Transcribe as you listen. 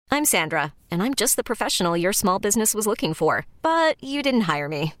I'm Sandra, and I'm just the professional your small business was looking for. But you didn't hire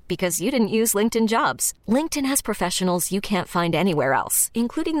me because you didn't use LinkedIn Jobs. LinkedIn has professionals you can't find anywhere else,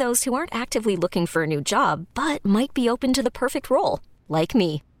 including those who aren't actively looking for a new job, but might be open to the perfect role, like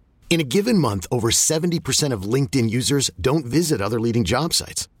me. In a given month, over 70% of LinkedIn users don't visit other leading job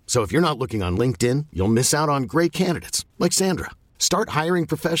sites. So if you're not looking on LinkedIn, you'll miss out on great candidates like Sandra. Start hiring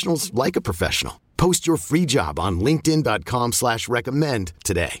professionals like a professional. Post your free job on linkedin.com/recommend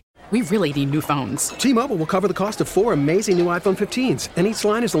today. We really need new phones. T-Mobile will cover the cost of 4 amazing new iPhone 15s, and each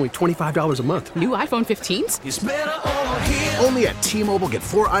line is only $25 a month. New iPhone 15s? It's better over here. Only at T-Mobile, get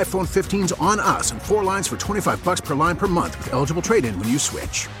 4 iPhone 15s on us and 4 lines for $25 per line per month with eligible trade-in when you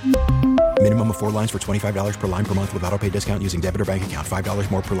switch. Minimum of 4 lines for $25 per line per month with autopay discount using debit or bank account. $5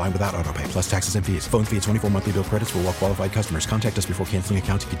 more per line without autopay, plus taxes and fees. Phone fee at 24 monthly bill credits for well-qualified customers. Contact us before canceling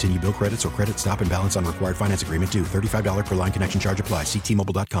account to continue bill credits or credit stop and balance on required finance agreement due. $35 per line connection charge applies. See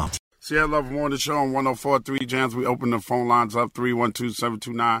T-Mobile.com. Sierra Love Morning Show on 104.3 Jams. We open the phone lines up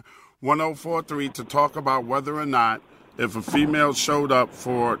 312-729-1043 to talk about whether or not if a female showed up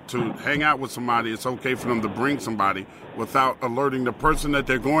to hang out with somebody, it's okay for them to bring somebody without alerting the person that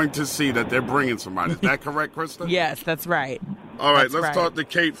they're going to see that they're bringing somebody. Is that correct, Krista? Yes, that's right. All right, let's talk to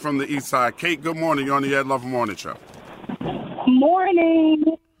Kate from the East Side. Kate, good morning. You're on the Ed Love Morning Show. Morning.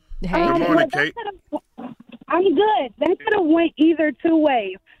 Hey. Good morning, Kate. I'm good. That could have went either two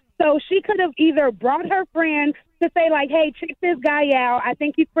ways. So she could have either brought her friend to say, like, hey, check this guy out. I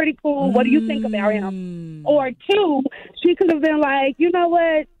think he's pretty cool. What do you think about him? Or two, she could have been like, you know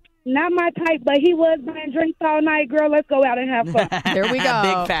what? Not my type, but he was buying drinks all night. Girl, let's go out and have fun. There we go.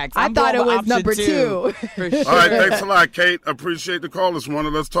 Big facts. I thought it was number two. For sure. All right, thanks a lot, Kate. Appreciate the call this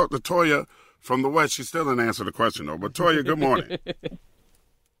morning. Let's talk to Toya from the West. She still didn't answer the question, though. But, Toya, good morning.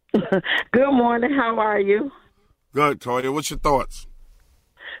 Good morning. How are you? Good, Toya. What's your thoughts?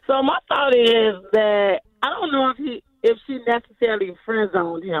 So my thought is that I don't know if she necessarily friend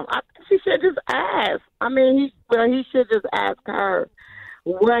zoned him. I think she should just ask. I mean, he should just ask her.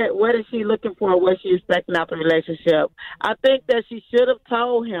 What is she looking for? What is she expecting out the relationship? I think that she should have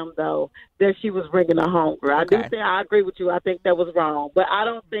told him, though, that she was bringing a home girl. I do think, I agree with you. I think that was wrong. But I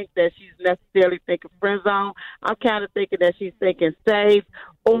don't think that she's necessarily thinking friend zone. I'm kind of thinking that she's thinking safe,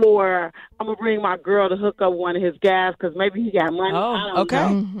 or I'm going to bring my girl to hook up one of his guys because maybe he got money. Oh, I don't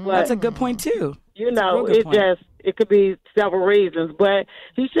okay. know. But, that's a good point, too. You know, it could be several reasons. But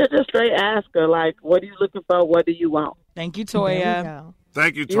he should just straight ask her, like, what are you looking for? What do you want? Thank you, Toya.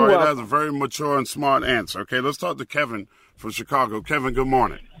 Thank you, Toya. That was a very mature and smart answer. Okay, let's talk to Kevin from Chicago. Kevin, good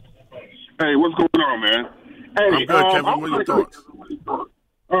morning. Hey, what's going on, man? Hey, I'm good, Kevin. What are your thoughts?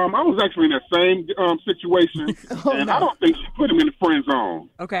 I was actually in that same situation, and I don't think she put him in the friend zone.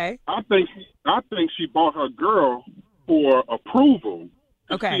 Okay. I think she bought her girl for approval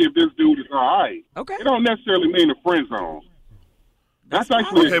to see if this dude is all right. Okay. It don't necessarily mean the friend zone. That's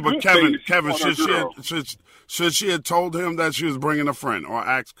actually okay, but Kevin, should she have told him that she was bringing a friend, or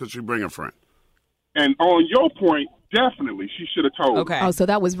asked could she bring a friend? And on your point, definitely she should have told. Okay. Oh, so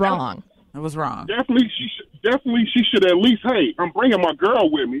that was wrong. That was wrong. Definitely she should at least, hey, I'm bringing my girl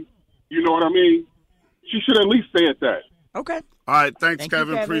with me. You know what I mean? She should at least say that. Okay. All right, thanks,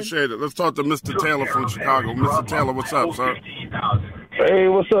 Kevin. Appreciate it. Let's talk to Mr. Taylor from Chicago. Mr. Taylor, what's up, sir? Hey,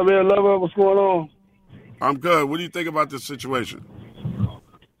 what's up, man? Lover, what's going on? I'm good. What do you think about this situation?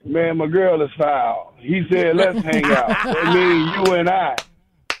 Man, my girl is foul. He said, let's hang out. That means you and I.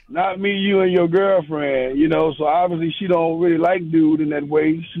 Not me, you, and your girlfriend, you know. So obviously she don't really like dude in that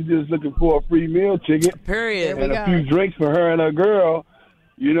way. She's just looking for a free meal ticket. Period. And a few drinks for her and her girl,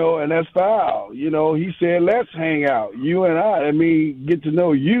 you know, and that's foul. You know, he said, let's hang out. You and I mean, get to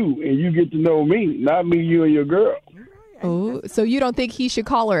know you, and you get to know me. Not me, you, and your girl. Oh, so you don't think he should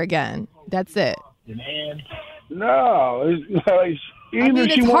call her again? That's it. No, it's like either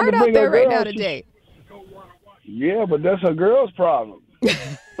it's she hard wanted to out bring there her right girl, now to date. Yeah, but that's her girl's problem.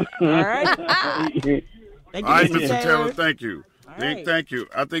 All right. Thank you, All right, Mr. Taylor, thank you. Right. Thank you.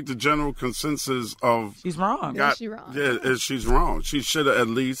 I think the general consensus of she's wrong. She's wrong. Yeah, she's wrong. She should have at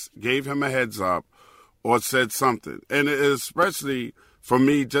least gave him a heads up or said something. And especially for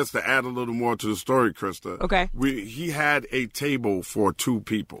me, just to add a little more to the story, Krista. Okay. He had a table for 2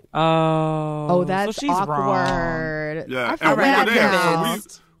 people. Oh, that's so she's awkward. Wrong. Yeah, and we were there.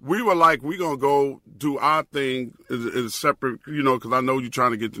 So we were like, we're going to go do our thing as separate, you know, because I know you're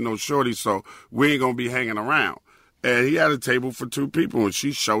trying to get to know Shorty, so we ain't going to be hanging around. And he had a table for 2 people, and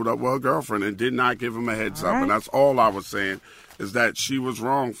she showed up with her girlfriend and did not give him a heads up. And that's all I was saying, is that she was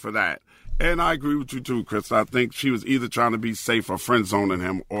wrong for that. And I agree with you, too, Chris. I think she was either trying to be safe or friend-zoning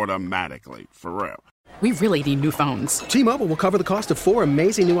him automatically, for real. We really need new phones. T-Mobile will cover the cost of 4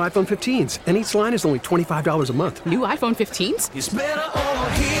 amazing new iPhone 15s, and each line is only $25 a month. New iPhone 15s? It's better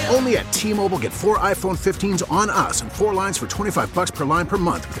over here. Only at T-Mobile, get 4 iPhone 15s on us and 4 lines for $25 per line per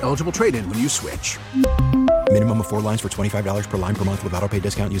month with eligible trade-in when you switch. Minimum of 4 lines for $25 per line per month with autopay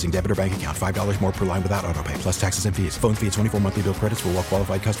discount using debit or bank account. $5 more per line without autopay, plus taxes and fees. Phone fee at 24 monthly bill credits for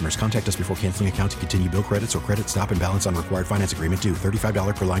well-qualified customers. Contact us before canceling account to continue bill credits or credit stop and balance on required finance agreement due.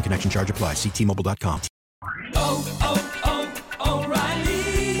 $35 per line connection charge applies. See T-Mobile.com.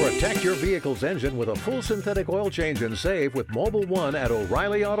 O'Reilly. Protect your vehicle's engine with a full synthetic oil change and save with Mobil 1 at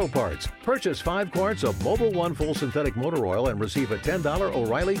O'Reilly Auto Parts. Purchase 5 quarts of Mobil 1 full synthetic motor oil and receive a $10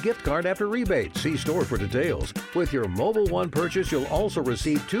 O'Reilly gift card after rebate. See store for details. With your Mobil 1 purchase, you'll also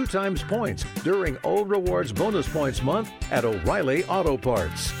receive 2 times points during O Rewards Bonus Points Month at O'Reilly Auto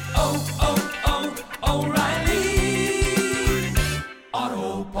Parts. O'Reilly.